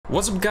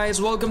What's up guys,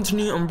 welcome to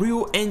new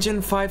Unreal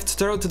Engine 5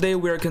 tutorial. Today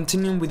we are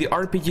continuing with the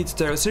RPG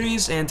Tutorial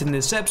Series, and in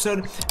this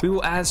episode we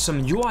will add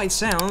some UI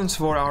sounds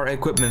for our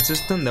equipment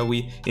system that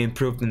we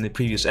improved in the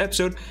previous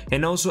episode,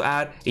 and also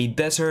add a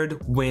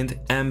desert wind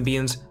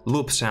ambience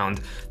loop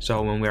sound,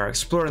 so when we are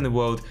exploring the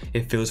world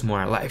it feels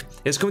more alive.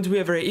 It's going to be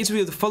a very easy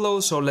video to follow,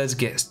 so let's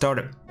get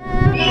started.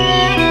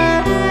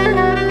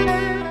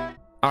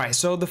 Alright,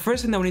 so the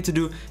first thing that we need to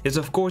do is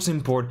of course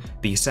import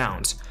the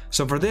sounds.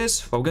 So for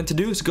this, what we're going to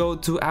do is go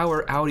to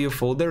our audio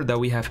folder that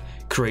we have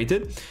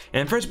created.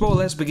 And first of all,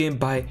 let's begin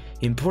by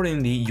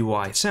importing the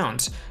UI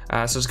sounds. So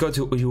let's go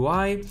to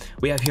UI,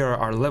 we have here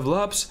our level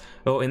ups.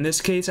 So in this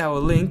case, I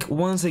will link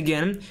once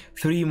again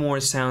 3 more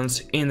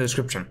sounds in the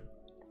description.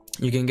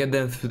 You can get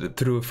them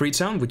through Free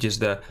Sound, which is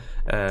the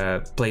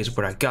place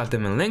where I got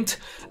them and linked,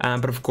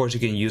 but of course you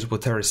can use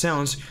whatever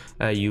sounds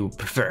you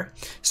prefer.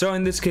 So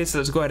in this case,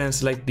 let's go ahead and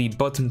select the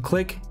button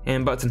click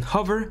and button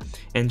hover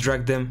and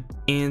drag them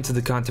into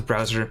the content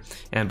browser,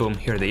 and boom,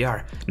 here they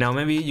are. Now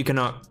maybe you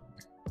cannot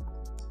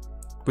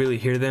really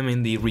hear them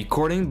in the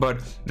recording,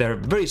 but they're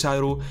very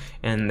subtle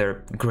and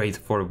they're great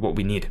for what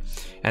we need.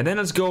 And then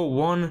let's go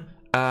one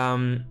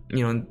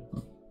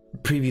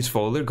previous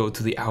folder, go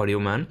to the audio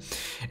man,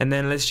 and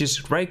then let's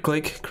just right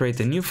click, create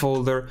a new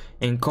folder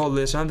and call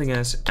this something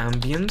as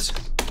Ambience.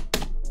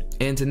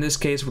 And in this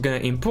case we're gonna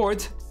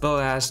import the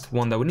last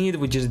one that we need,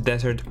 which is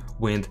desert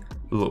wind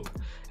loop.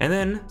 And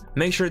then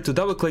make sure to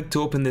double click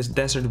to open this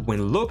desert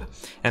wind loop,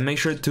 and make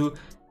sure to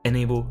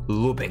enable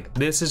looping.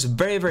 This is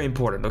very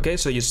important. Okay,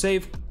 so you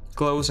save,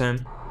 close,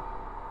 and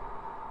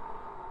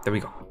there we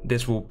go.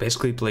 This will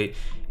basically play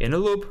in a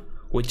loop,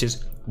 which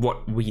is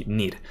what we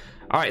need.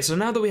 Alright, so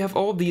now that we have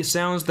all these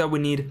sounds that we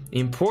need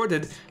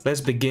imported, let's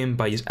begin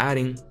by just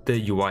adding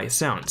the UI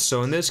sounds.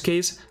 So in this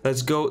case,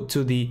 let's go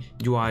to the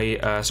UI,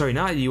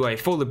 not the UI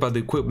folder, but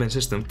the equipment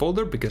system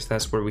folder, because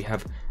that's where we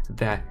have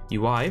that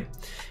UI.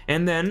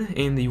 And then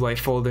in the UI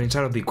folder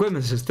inside of the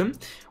equipment system,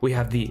 we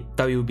have the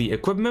WB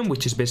equipment,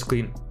 which is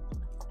basically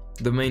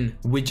the main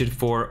widget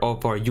for all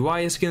of our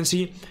UI, as you can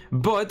see,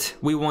 but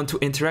we want to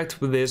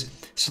interact with these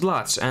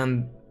slots,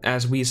 and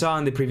as we saw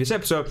in the previous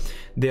episode,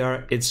 they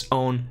are its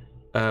own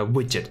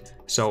widget.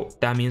 So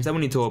that means that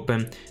we need to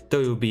open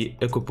WB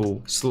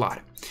equipable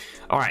slot.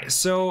 Alright,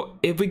 so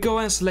if we go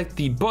and select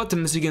the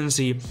bottom, as you can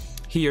see,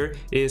 here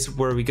is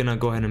where we're gonna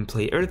go ahead and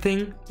play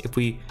everything. If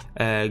we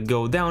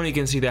go down, you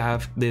can see they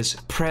have this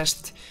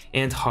pressed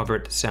and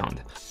hovered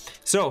sound.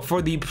 So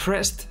for the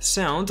pressed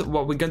sound,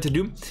 what we're going to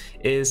do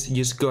is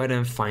just go ahead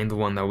and find the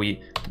one that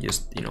we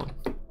just,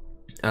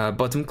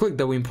 button click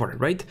that we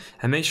imported, right?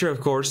 And make sure,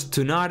 of course,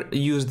 to not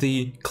use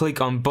the click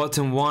on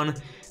button one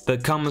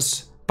that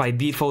comes by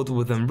default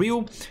with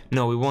Unreal.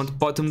 No, we want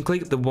button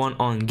click, the one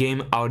on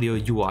game audio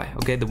UI,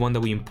 okay, the one that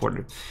we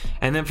imported.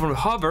 And then for the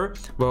hover,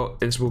 well,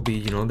 this will be,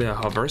 the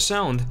hover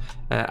sound.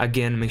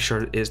 Again, make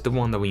sure it is the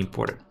one that we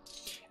imported.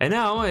 And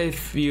now,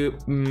 if you,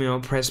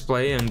 press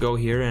play and go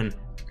here and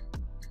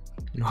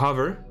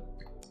hover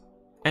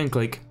and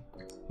click,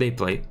 they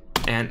play.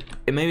 And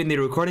maybe in the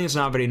recording it's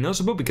not very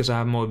noticeable because I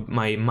have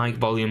my mic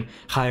volume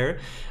higher,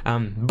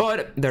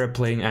 but they're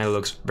playing and it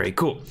looks very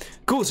cool.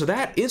 So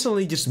that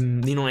instantly just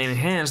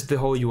enhanced the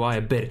whole UI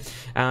a bit.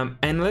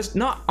 And let's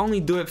not only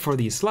do it for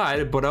the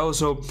slide, but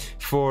also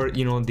for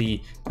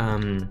the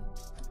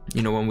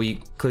when we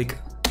click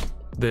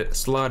the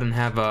slot and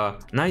have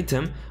an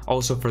item,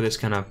 also for this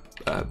kind of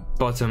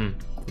bottom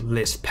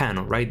list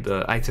panel, right,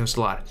 the item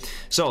slot.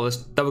 So let's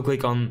double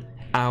click on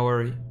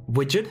our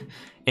widget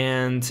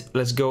and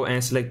let's go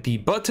and select the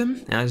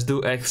button, and let's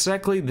do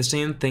exactly the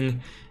same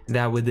thing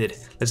that we did.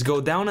 Let's go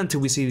down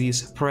until we see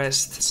this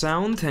pressed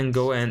sound and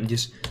go and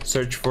just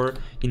search for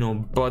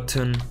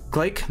button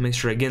click. Make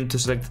sure again to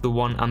select the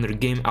one under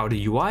game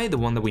audio UI, the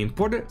one that we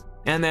imported,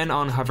 and then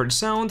on hovered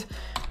sound,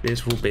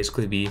 this will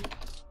basically be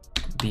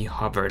the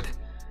hovered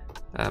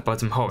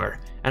button hover.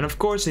 And of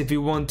course, if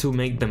you want to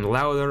make them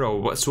louder or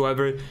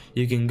whatsoever,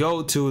 you can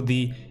go to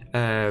the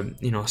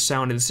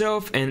sound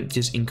itself and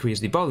just increase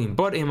the volume,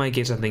 but in my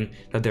case I think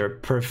that they're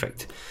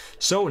perfect.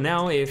 So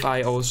now if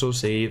I also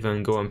save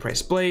and go and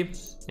press play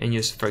and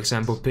just, for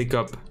example, pick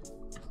up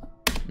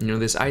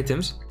these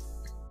items,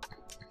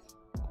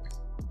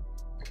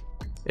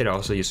 it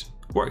also just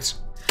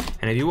works.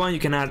 And if you want, you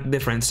can add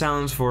different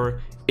sounds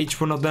for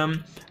each one of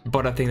them,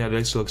 but I think that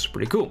this looks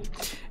pretty cool.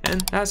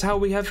 And that's how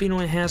we have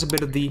enhanced a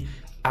bit of the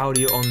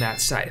audio on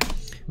that side.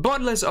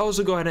 But let's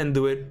also go ahead and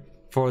do it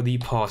for the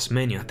pause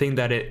menu. I think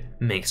that it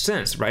makes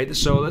sense, right?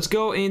 So let's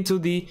go into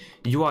the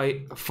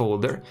UI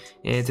folder,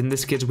 and in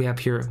this case we have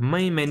here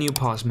main menu,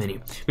 pause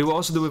menu. We will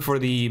also do it for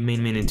the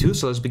main menu too,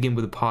 so let's begin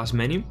with the pause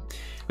menu.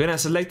 We're gonna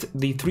select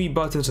the 3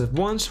 buttons at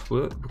once,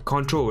 with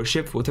Control or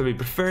Shift, whatever you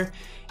prefer,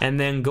 and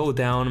then go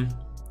down.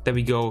 There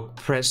we go,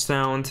 press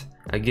sound.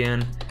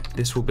 Again,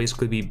 this will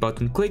basically be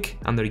button click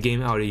under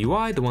game audio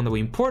UI, the one that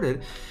we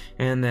imported,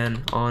 and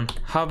then on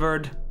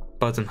hovered,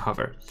 button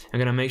hover. I'm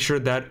gonna make sure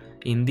that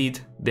indeed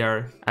they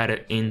are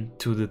added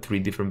into the 3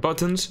 different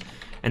buttons,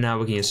 and now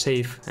we can just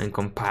save and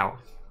compile.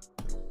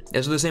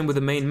 Let's do the same with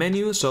the main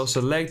menu, so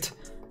select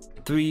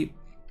 3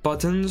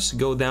 buttons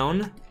go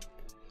down,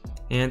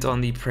 and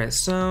on the press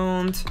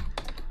sound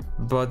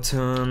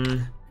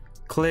button,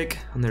 click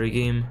on the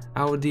game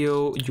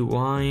audio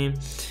UI,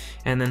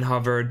 and then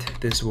hovered.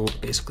 This will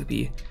basically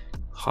be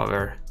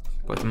hover,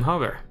 button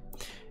hover,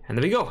 and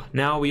there we go.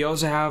 Now we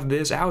also have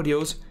this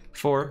audios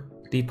for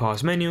the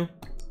pause menu,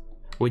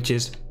 which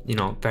is, you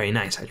know, very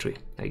nice actually.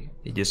 Like,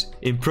 it just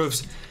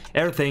improves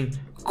everything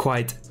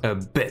quite a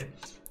bit.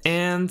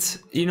 And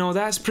you know,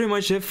 that's pretty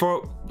much it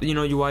for, you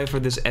know, UI for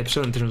this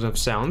episode in terms of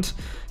sound.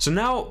 So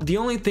now the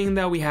only thing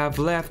that we have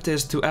left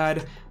is to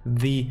add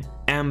the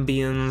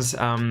ambience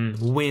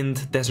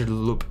wind desert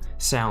loop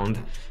sound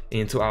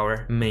into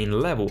our main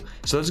level.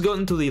 So let's go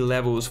into the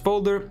levels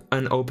folder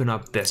and open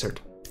up desert.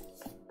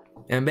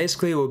 And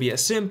basically it will be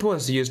as simple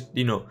as just,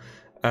 you know,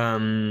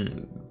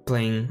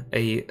 playing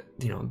a,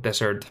 you know,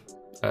 desert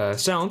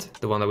sound,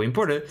 the one that we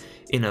imported,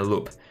 in a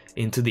loop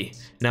into D.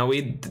 Now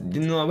we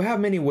have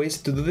many ways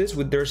to do this.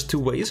 There's 2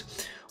 ways.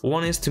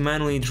 One is to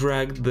manually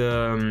drag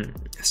the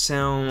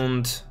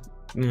sound,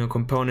 you know,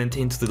 component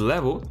into the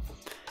level,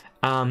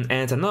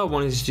 and another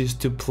one is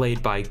just to play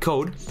it by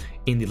code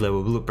in the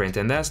level blueprint.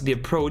 And that's the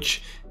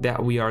approach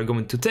that we are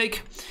going to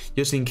take,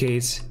 just in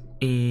case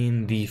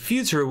in the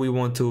future we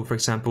want to, for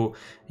example,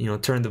 you know,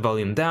 turn the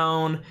volume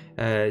down,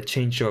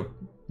 change your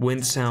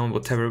wind sound,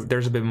 whatever.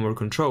 There's a bit more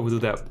control. We do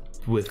that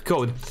with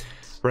code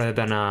rather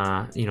than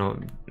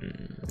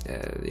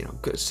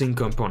sync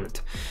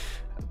component.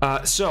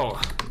 So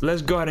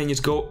let's go ahead and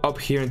just go up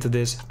here into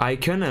this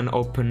icon and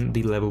open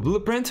the level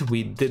blueprint.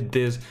 We did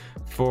this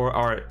for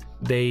our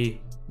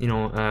day, you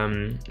know,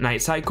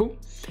 night cycle,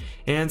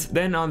 and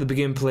then on the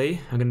begin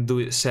play I'm gonna do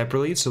it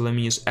separately. So let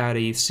me just add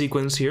a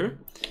sequence here.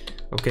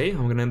 Okay,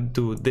 I'm gonna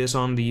do this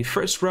on the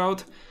first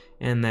route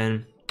and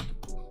then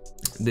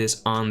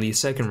this on the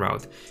second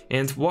route.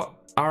 And what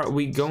are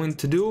we going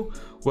to do?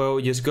 Well,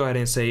 just go ahead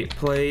and say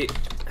play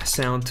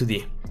sound to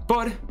D.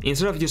 But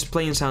instead of just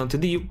playing sound to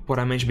D, what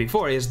I mentioned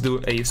before is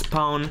do a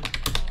spawn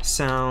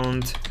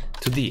sound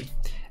to D.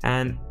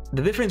 And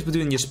the difference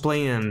between just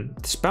playing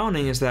and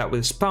spawning is that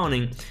with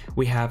spawning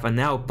we have an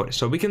output,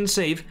 so we can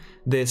save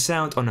the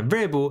sound on a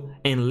variable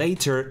and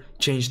later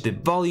change the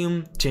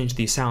volume, change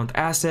the sound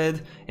asset,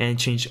 and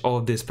change all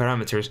of these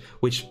parameters,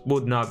 which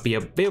would not be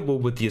available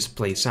with just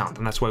play sound.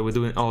 And that's why we're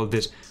doing all of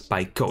this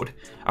by code.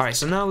 Alright,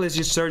 so now let's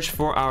just search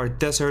for our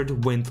desert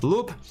wind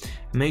loop.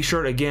 Make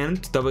sure again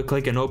to double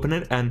click and open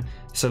it and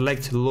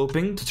select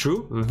looping to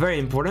true, very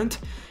important.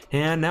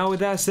 And now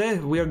with that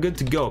said, we are good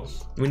to go.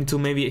 We need to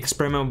maybe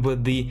experiment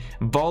with the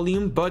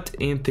volume, but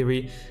in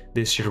theory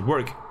this should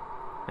work.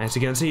 As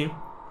you can see,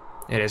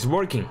 it is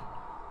working.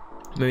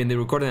 Maybe in the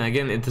recording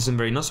again it isn't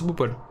very noticeable,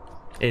 but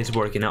it is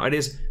working. Now it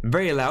is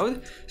very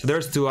loud, so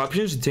there's 2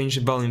 options to change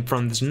the volume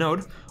from this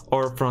node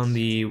or from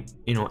the,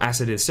 you know,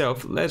 asset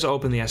itself. Let's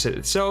open the asset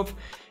itself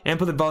and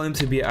put the volume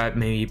to be at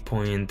maybe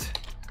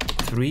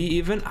 0.3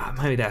 even.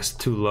 Maybe that's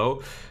too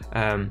low.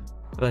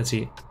 Let's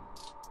see.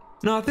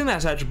 No, I think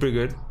that's actually pretty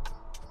good.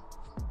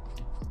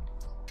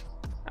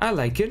 I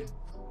like it.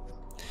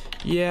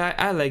 Yeah,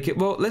 I like it.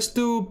 Well, let's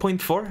do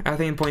 0.4. I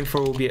think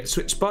 0.4 will be a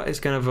sweet spot. It's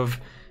kind of,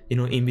 you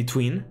know, in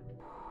between.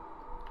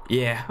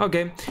 Yeah,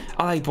 okay.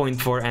 I like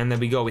 0.4, and there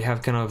we go. We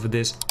have kind of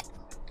this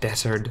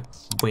desert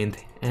wind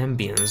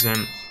ambience.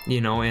 And,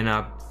 you know, in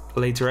a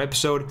later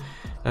episode,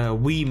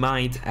 we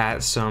might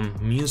add some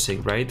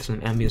music, right? Some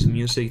ambience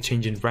music,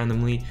 changing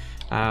randomly.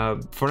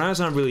 For now it's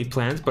not really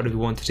planned, but if you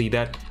want to see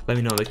that, let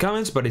me know in the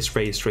comments. But it's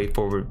very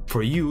straightforward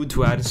for you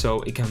to add,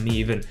 so it can be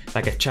even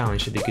like a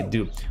challenge that you could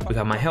do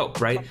without my help,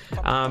 right?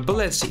 But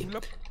let's see.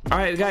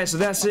 Alright guys, so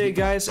that's it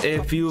guys.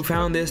 If you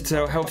found this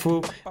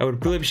helpful, I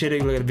would really appreciate it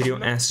if you look at the video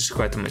and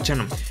subscribe to my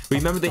channel.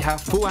 Remember, they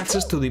have full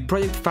access to the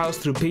project files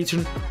through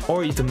Patreon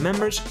or YouTube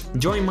members.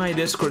 Join my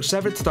Discord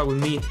server to talk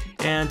with me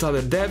and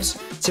other devs.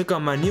 Check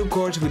out my new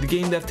course with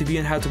Game Dev TV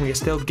and how to make a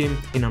stealth game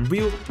in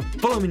Unreal.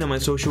 Follow me on my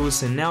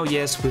socials, and now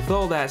yes, with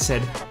all that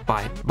said,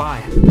 bye.